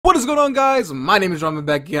What is going on, guys? My name is Ramen,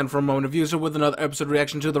 back again for a moment of user with another episode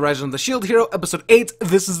reaction to the Rise of the Shield Hero, episode 8.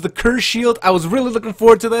 This is the Curse Shield. I was really looking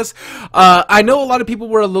forward to this. I know a lot of people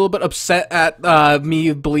were a little bit upset at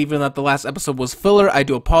me believing that the last episode was filler. I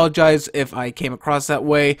do apologize if I came across that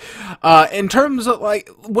way. In terms of,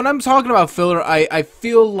 like, when I'm talking about filler, I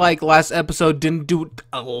feel like last episode didn't do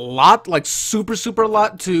a lot, like super a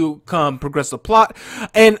lot to progress the plot,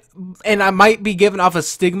 and I might be giving off a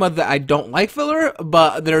stigma that I don't like filler,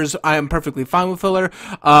 but I am perfectly fine with filler.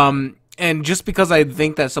 And just because I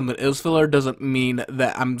think that something is filler doesn't mean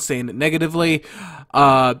that I'm saying it negatively.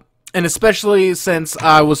 And especially since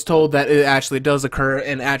I was told that it actually does occur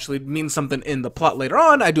and actually means something in the plot later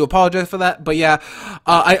on, I do apologize for that. But yeah,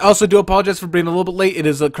 I also do apologize for being a little bit late. It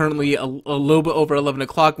is currently a little bit over 11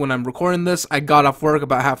 o'clock when I'm recording this. I got off work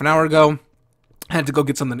about half an hour ago. Had to go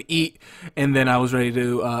get something to eat, and then I was ready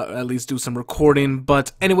to at least do some recording.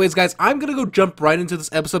 But anyways, guys, I'm gonna go jump right into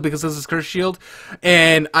this episode because this is Curse Shield,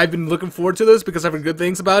 and I've been looking forward to this because I've heard good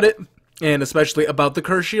things about it, and especially about the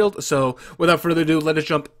Curse Shield. So without further ado, let us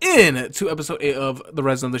jump in to episode 8 of the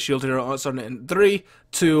Rise of the Shield Hero, starting in 3,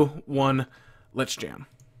 2, 1, let's jam.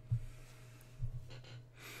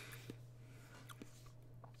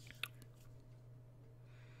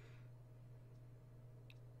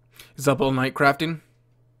 He's up all night crafting.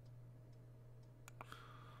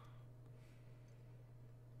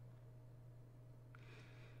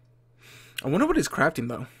 I wonder what he's crafting,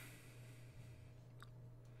 though.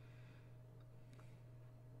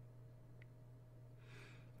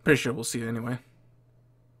 Pretty sure we'll see it anyway.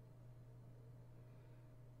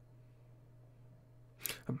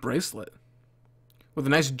 A bracelet with a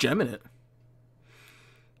nice gem in it.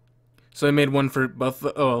 So he made one for both.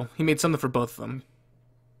 Oh, he made something for both of them.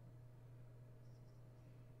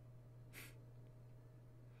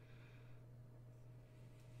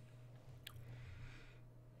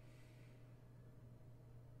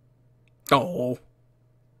 Oh.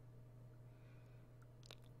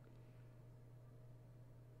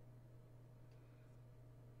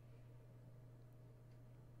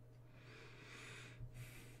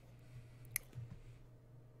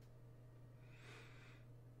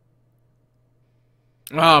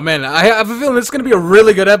 Oh man, I have a feeling this is going to be a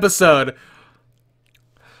really good episode.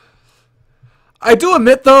 I do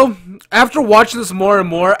admit though, after watching this more and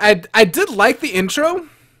more, I did like the intro.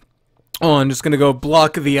 Oh, I'm just gonna go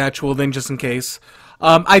block the actual thing just in case.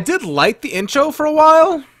 I did like the intro for a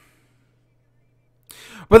while,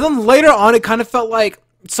 but then later on it kind of felt like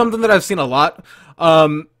something that I've seen a lot.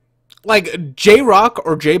 Like J-Rock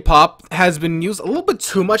or J-Pop has been used a little bit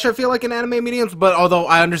too much, I feel like, in anime mediums, but although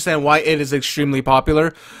I understand why it is extremely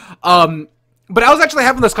popular. But I was actually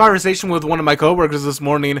having this conversation with one of my coworkers this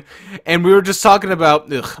morning, and we were just talking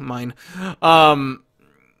about,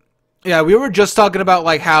 yeah, we were just talking about,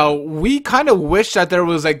 like, how we kind of wish that there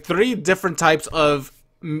was, like, 3 different types of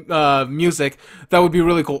music that would be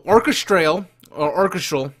really cool. Orchestral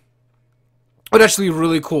would actually be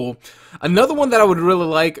really cool. Another one that I would really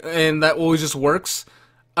like, and that always just works,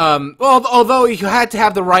 well, although you had to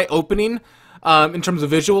have the right opening, in terms of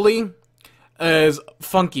visually, is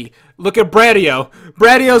funky. Look at Bradio.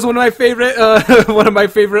 Bradio is one of my favorite,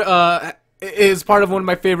 is part of one of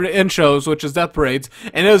my favorite intros, which is Death Parades,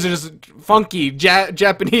 and those are just funky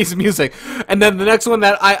Japanese music. And then the next one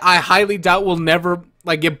that I highly doubt will never,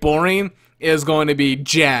 like, get boring is going to be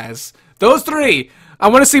jazz. Those 3 I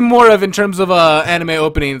want to see more of in terms of anime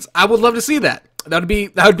openings. I would love to see that. That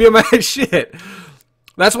would be my shit.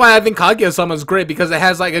 That's why I think Kaguya-sama is great, because it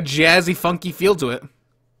has like a jazzy, funky feel to it.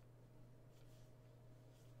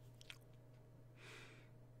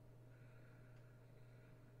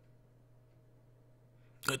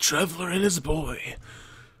 A traveler and his boy.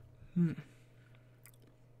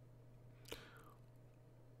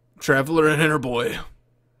 Traveler and her boy.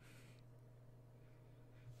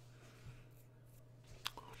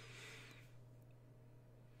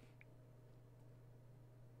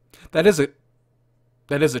 That is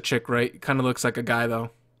a chick, right? Kind of looks like a guy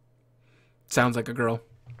though. Sounds like a girl.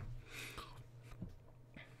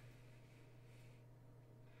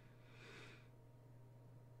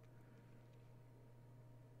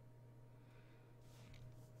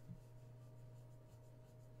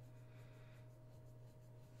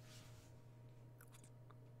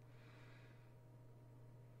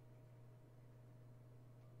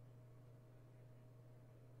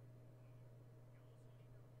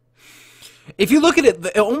 If you look at it,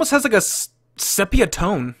 it almost has like a sepia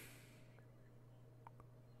tone.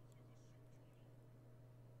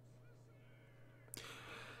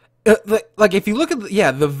 Like if you look at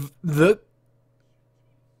the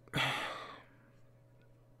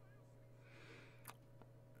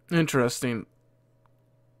Interesting.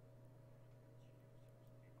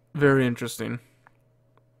 Very interesting.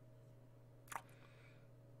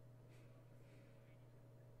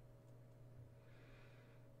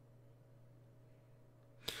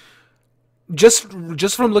 Just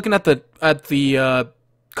from looking at the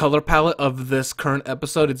color palette of this current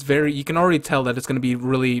episode, it's very, you can already tell that it's going to be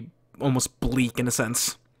really almost bleak in a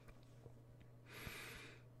sense.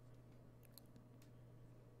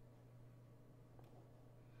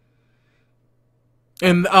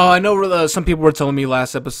 And I know some people were telling me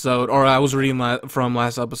last episode, or I was reading from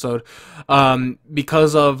last episode,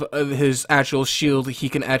 because of his actual shield, he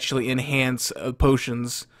can actually enhance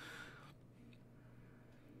potions.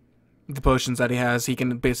 The potions that he has, he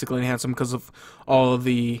can basically enhance them because of all of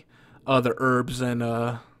the other herbs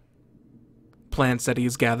and plants that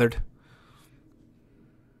he's gathered.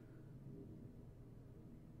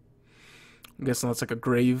 I'm guessing that's like a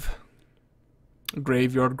graveyard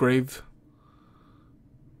grave.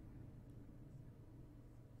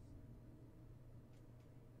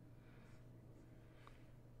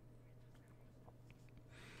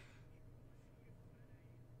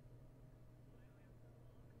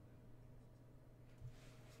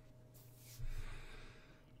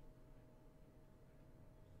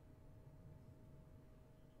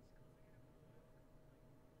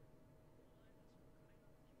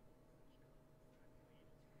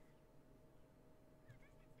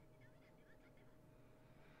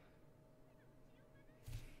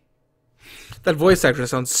 That voice actor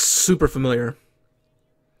sounds super familiar.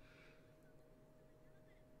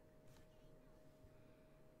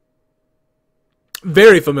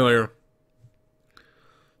 Very familiar.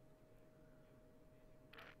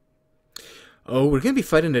 Oh, we're gonna be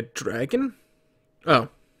fighting a dragon? Oh.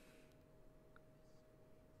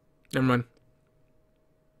 Never mind.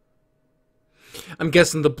 I'm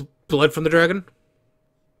guessing the blood from the dragon?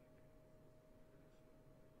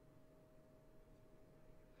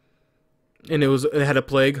 And it had a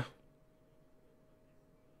plague.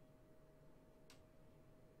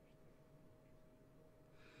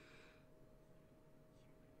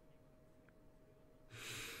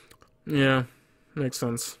 Yeah, makes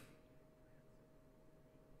sense.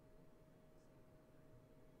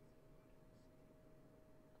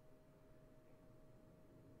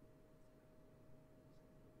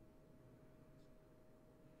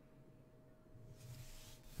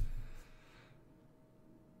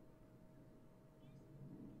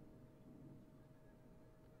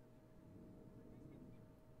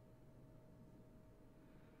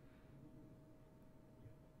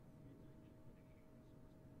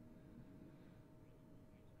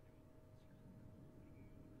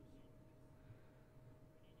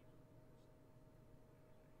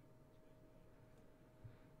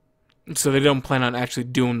 So they don't plan on actually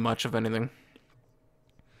doing much of anything.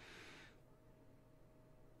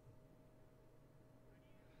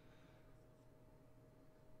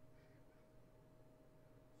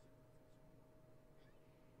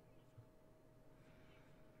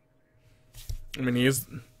 I mean, he is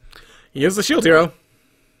the shield hero.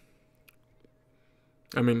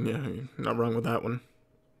 I mean, yeah, you're not wrong with that one.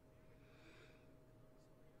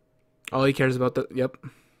 All he cares about that. Yep.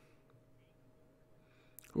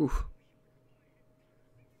 Oof.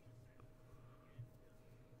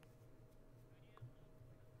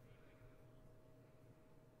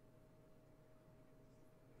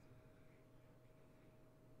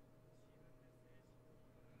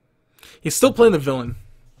 He's still playing the villain.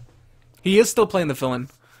 He is still playing the villain.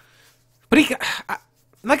 But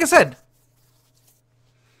like I said,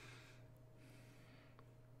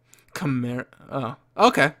 Chimera. Oh,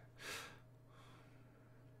 okay.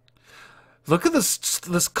 Look at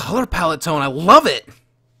this color palette tone. I love it.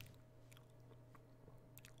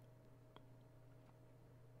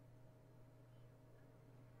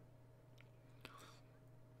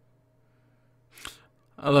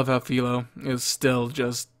 I love how Philo is still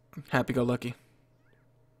just happy-go-lucky.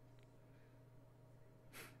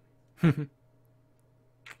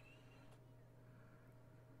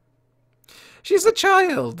 She's a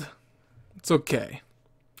child. It's okay.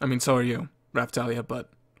 I mean, so are you, Raftalia, but...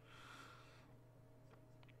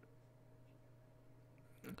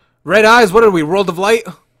 Red eyes, what are we, World of Light?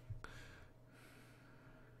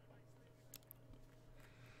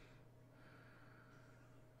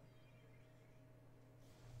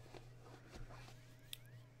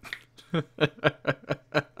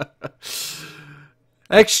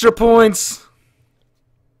 Extra points.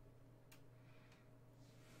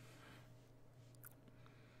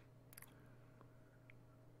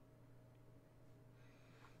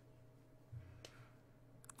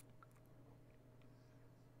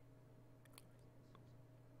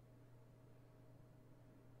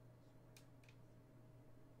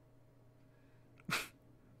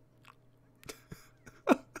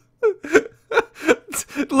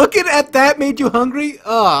 at that made you hungry?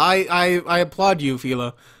 Oh, I applaud you,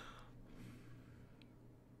 Philo.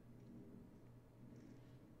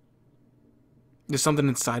 There's something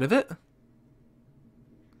inside of it?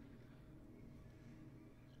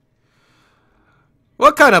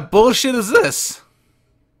 What kind of bullshit is this?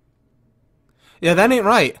 Yeah, that ain't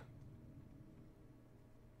right.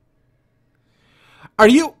 Are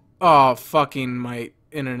you... Oh, fucking my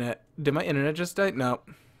internet. Did my internet just die? No.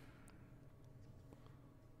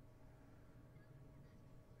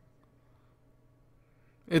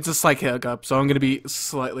 It's a slight hiccup, so I'm gonna be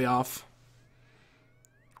slightly off.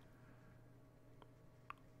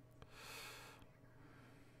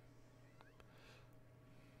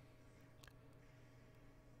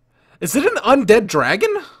 Is it an undead dragon?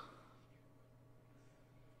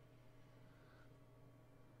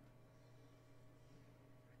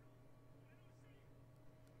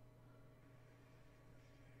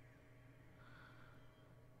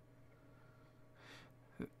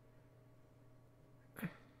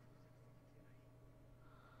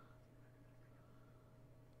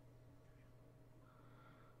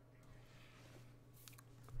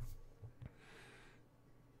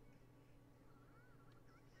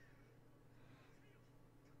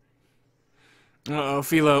 Uh-oh,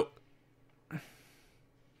 Philo.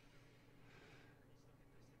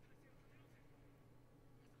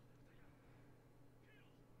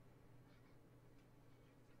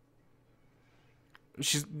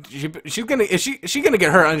 She's gonna... Is she gonna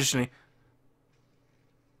get hurt, isn't she?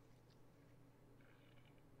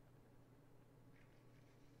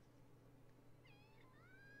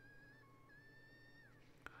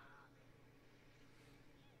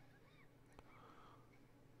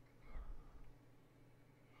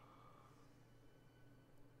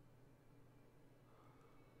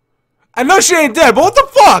 I know she ain't dead, but what the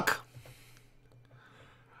fuck?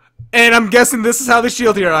 And I'm guessing this is how the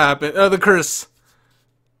shield hero happened. The curse.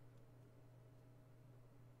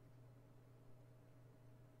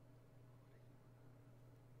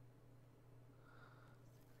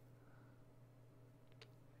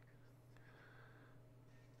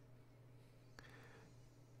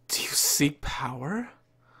 Do you seek power?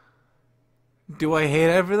 Do I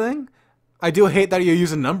hate everything? I do hate that you're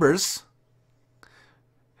using numbers.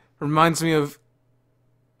 Reminds me of...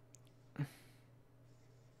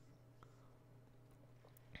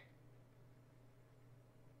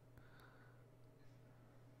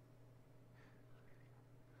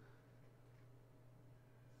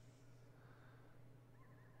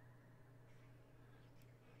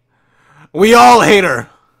 We all hate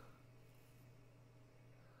her!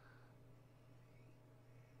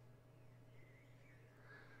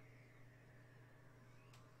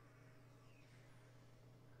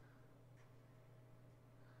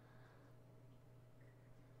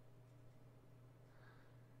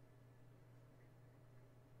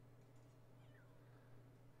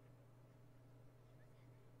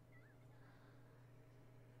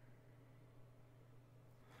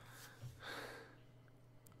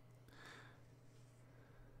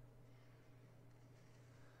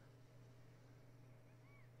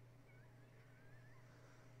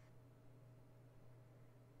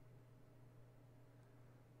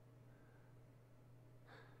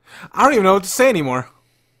 I don't even know what to say anymore.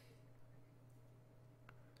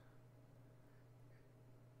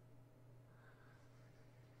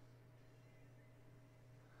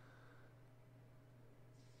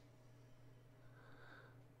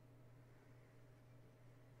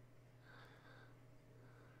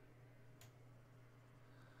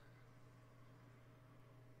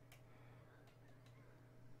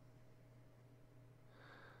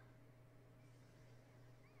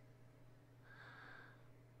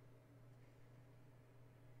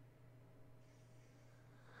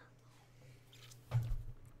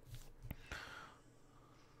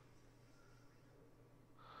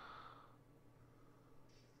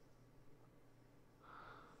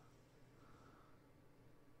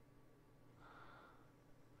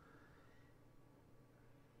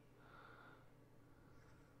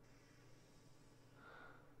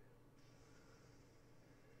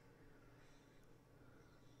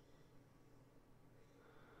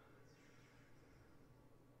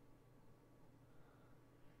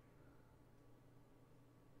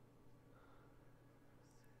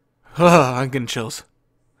 I'm getting chills.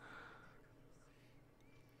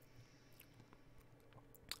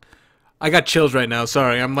 I got chills right now.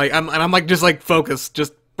 Sorry, I'm like just like focused,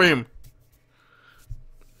 just bam.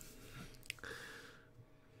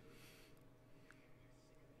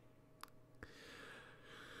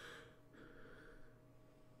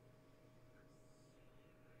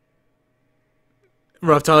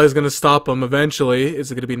 Raftali's gonna stop him eventually.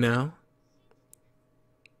 Is it gonna be now?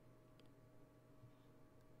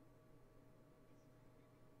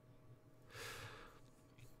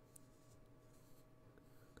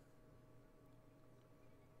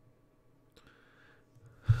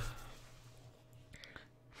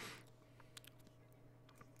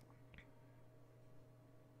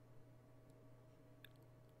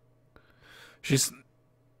 She's...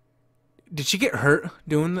 Did she get hurt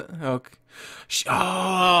doing the... Okay.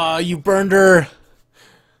 Oh, you burned her.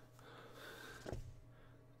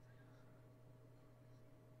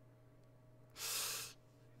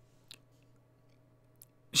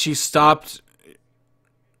 She stopped...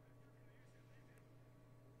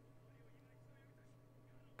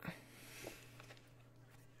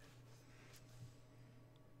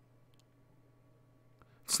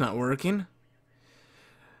 It's not working.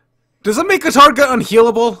 Does that make a target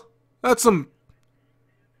unhealable? That's some...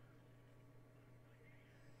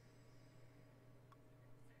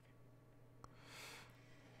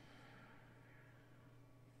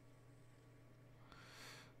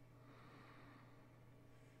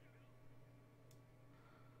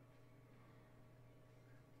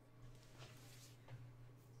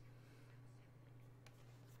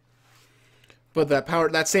 But that power,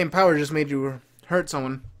 that same power just made you hurt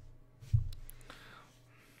someone.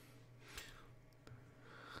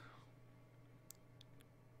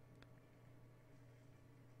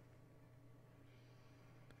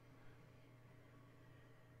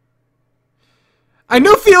 I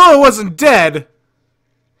knew Philo wasn't dead.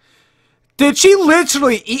 Did she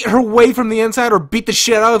literally eat her way from the inside or beat the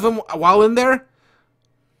shit out of him while in there?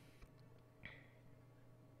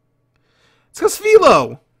 It's because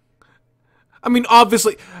Philo. I mean,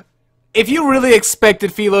 obviously, if you really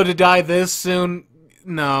expected Philo to die this soon,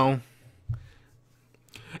 no.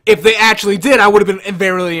 If they actually did, I would have been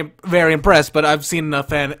very, very impressed, but I've seen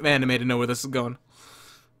enough anime to know where this is going.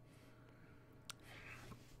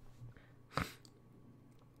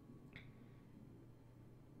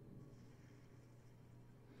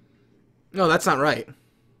 No, that's not right.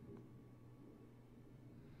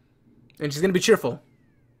 And she's gonna be cheerful.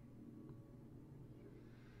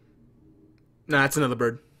 Nah, it's another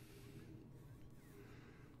bird.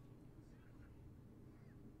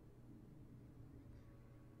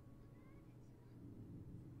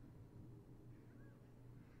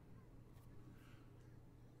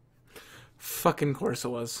 Fucking course it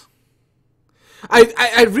was.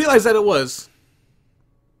 I realized that it was.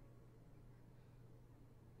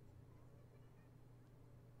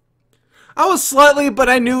 I was slightly, but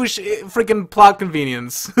I knew freaking plot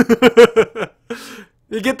convenience.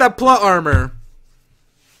 You get that plot armor.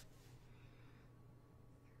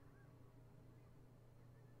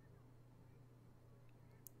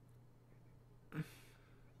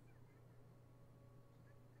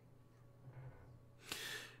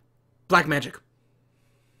 Black magic.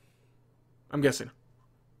 I'm guessing.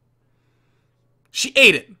 She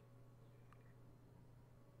ate it.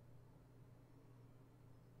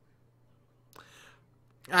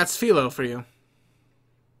 That's Philo for you.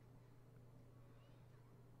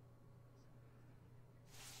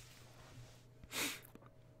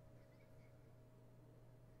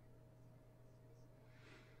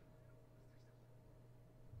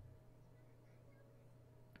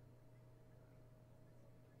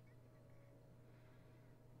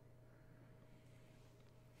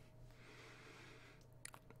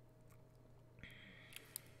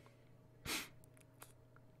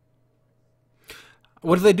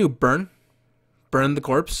 What do they do? Burn? Burn the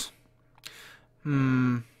corpse?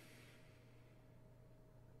 Hmm.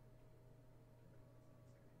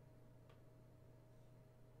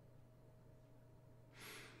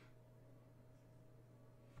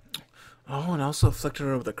 Oh, and also afflicted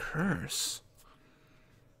her with a curse.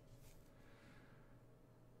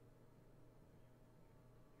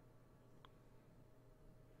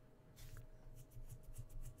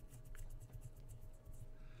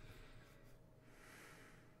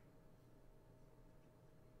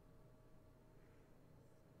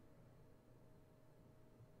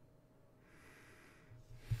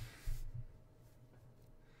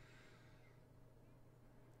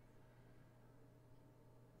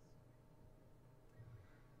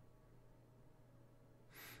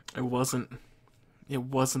 It wasn't. It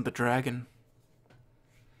wasn't the dragon.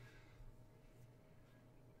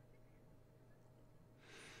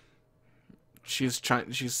 She's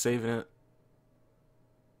trying. She's saving it.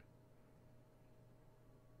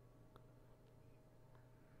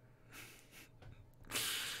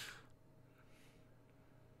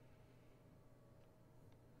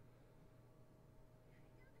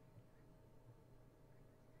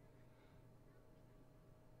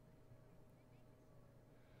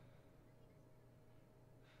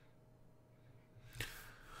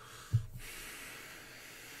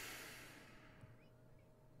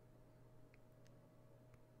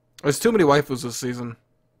 There's too many waifus this season.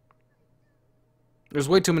 There's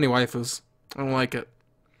way too many waifus. I don't like it.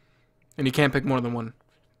 And you can't pick more than one.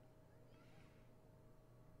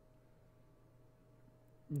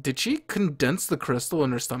 Did she condense the crystal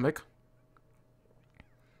in her stomach?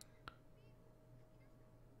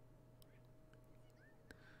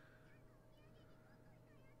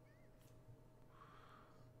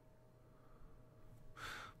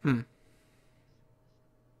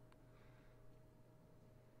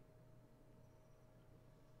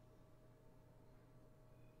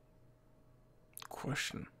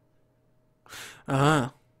 Question.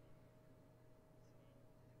 Ah.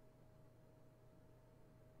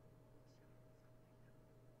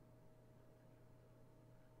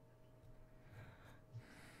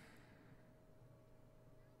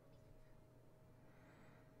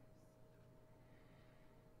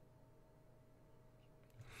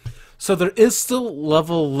 So there is still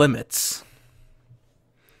level limits.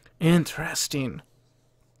 Interesting.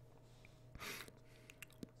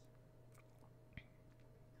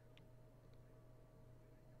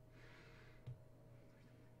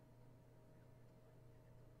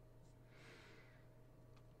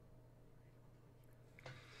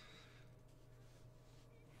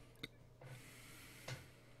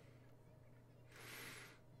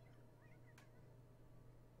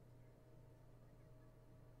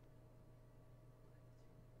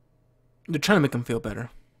 They're trying to make him feel better.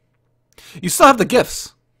 You still have the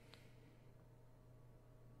gifts.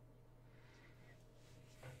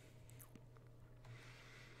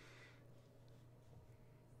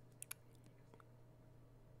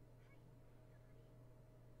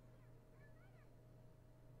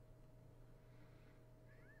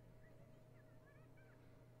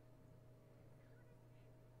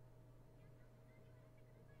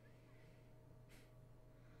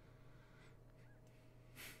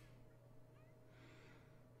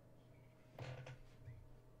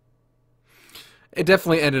 It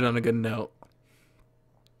definitely ended on a good note.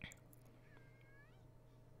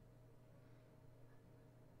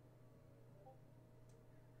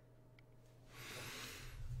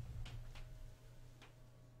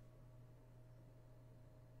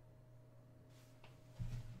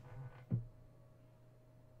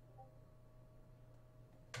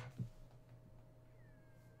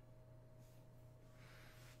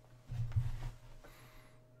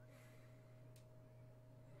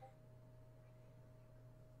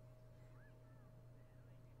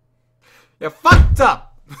 You fucked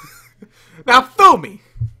up. Now fool me,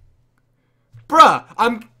 bruh.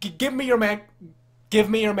 Give me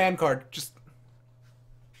your man card. Just.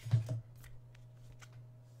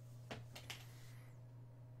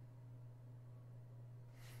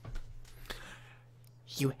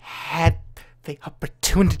 You had the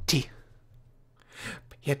opportunity,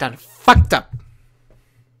 but you done fucked up.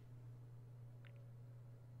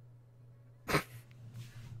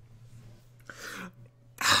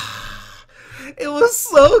 It was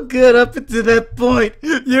so good up until that point.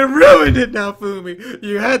 You ruined it now, Fumi.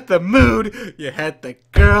 You had the mood, you had the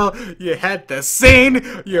girl, you had the scene,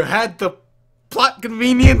 you had the plot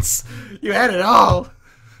convenience, you had it all.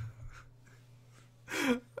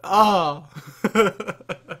 Oh.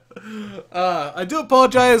 I do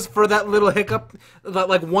apologize for that little hiccup, that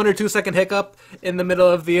like 1 or 2 second hiccup in the middle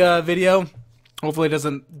of the video. Hopefully it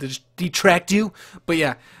doesn't detract you, but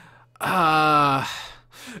yeah.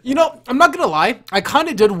 You know, I'm not gonna lie, I kind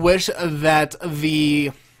of did wish that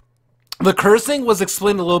the cursing was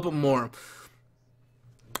explained a little bit more.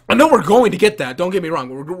 I know we're going to get that, don't get me wrong,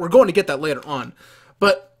 we're going to get that later on,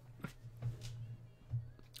 but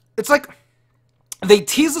it's like, they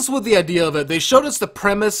teased us with the idea of it, they showed us the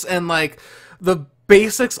premise and like, the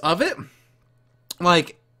basics of it,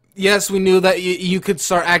 like, yes, we knew that you could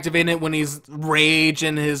start activating it when he's rage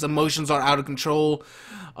and his emotions are out of control.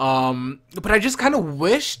 But I just kind of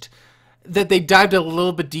wished that they dived a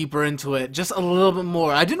little bit deeper into it, just a little bit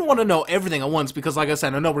more. I didn't want to know everything at once because, like I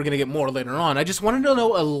said, I know we're gonna get more later on. I just wanted to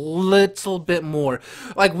know a little bit more.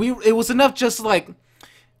 Like it was enough. Just like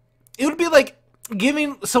it would be like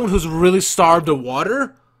giving someone who's really starved of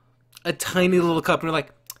water a tiny little cup, and you're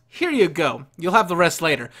like, here you go. You'll have the rest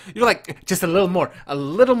later. You're like, just a little more, a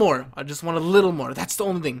little more. I just want a little more. That's the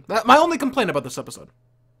only thing. My only complaint about this episode.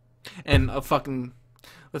 And a fucking.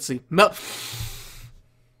 Let's see. Next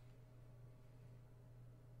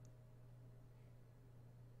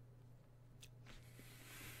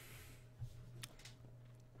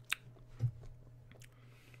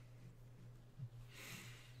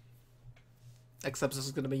episode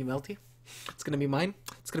is gonna be melty. It's gonna be mine.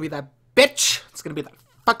 It's gonna be that bitch. It's gonna be that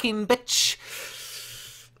fucking bitch.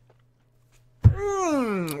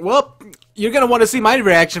 Well, you're gonna want to see my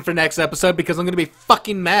reaction for next episode because I'm gonna be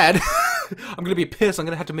fucking mad. I'm gonna be pissed. I'm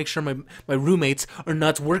gonna have to make sure my roommates are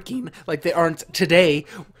not working like they aren't today.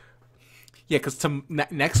 Yeah, because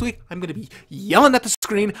next week, I'm going to be yelling at the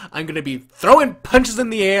screen, I'm going to be throwing punches in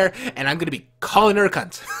the air, and I'm going to be calling her a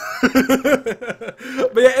cunt.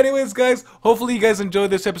 But yeah, anyways, guys, hopefully you guys enjoyed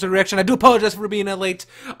this episode reaction. I do apologize for being late,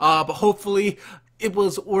 but hopefully it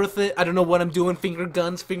was worth it. I don't know what I'm doing. Finger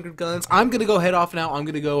guns. I'm going to go head off now. I'm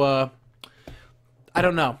going to go, I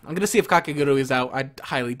don't know. I'm going to see if Kakegurui is out. I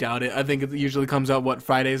highly doubt it. I think it usually comes out, what,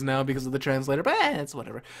 Fridays now because of the translator. But it's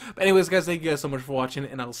whatever. But anyways, guys, thank you guys so much for watching.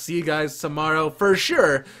 And I'll see you guys tomorrow for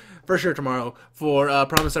sure. For sure tomorrow for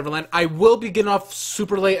Promised Neverland. I will be getting off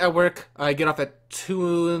super late at work. I get off at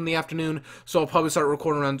 2 in the afternoon. So I'll probably start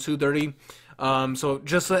recording around 2:30. So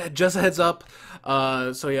just a heads up.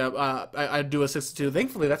 So yeah, I do a 6 to 2.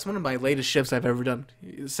 Thankfully, that's one of my latest shifts I've ever done.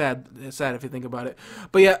 It's sad if you think about it.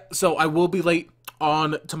 But yeah, so I will be late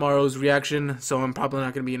on tomorrow's reaction, so I'm probably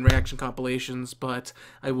not going to be in reaction compilations, but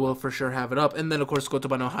I will for sure have it up. And then, of course,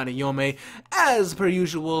 Kotoba no Hanayome, as per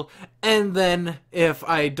usual. And then, if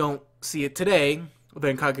I don't see it today,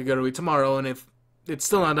 then Kakegurui tomorrow, and if it's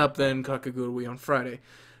still not up, then Kakegurui on Friday.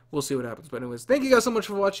 We'll see what happens. But anyways, thank you guys so much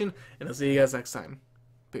for watching, and I'll see you guys next time.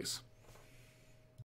 Peace.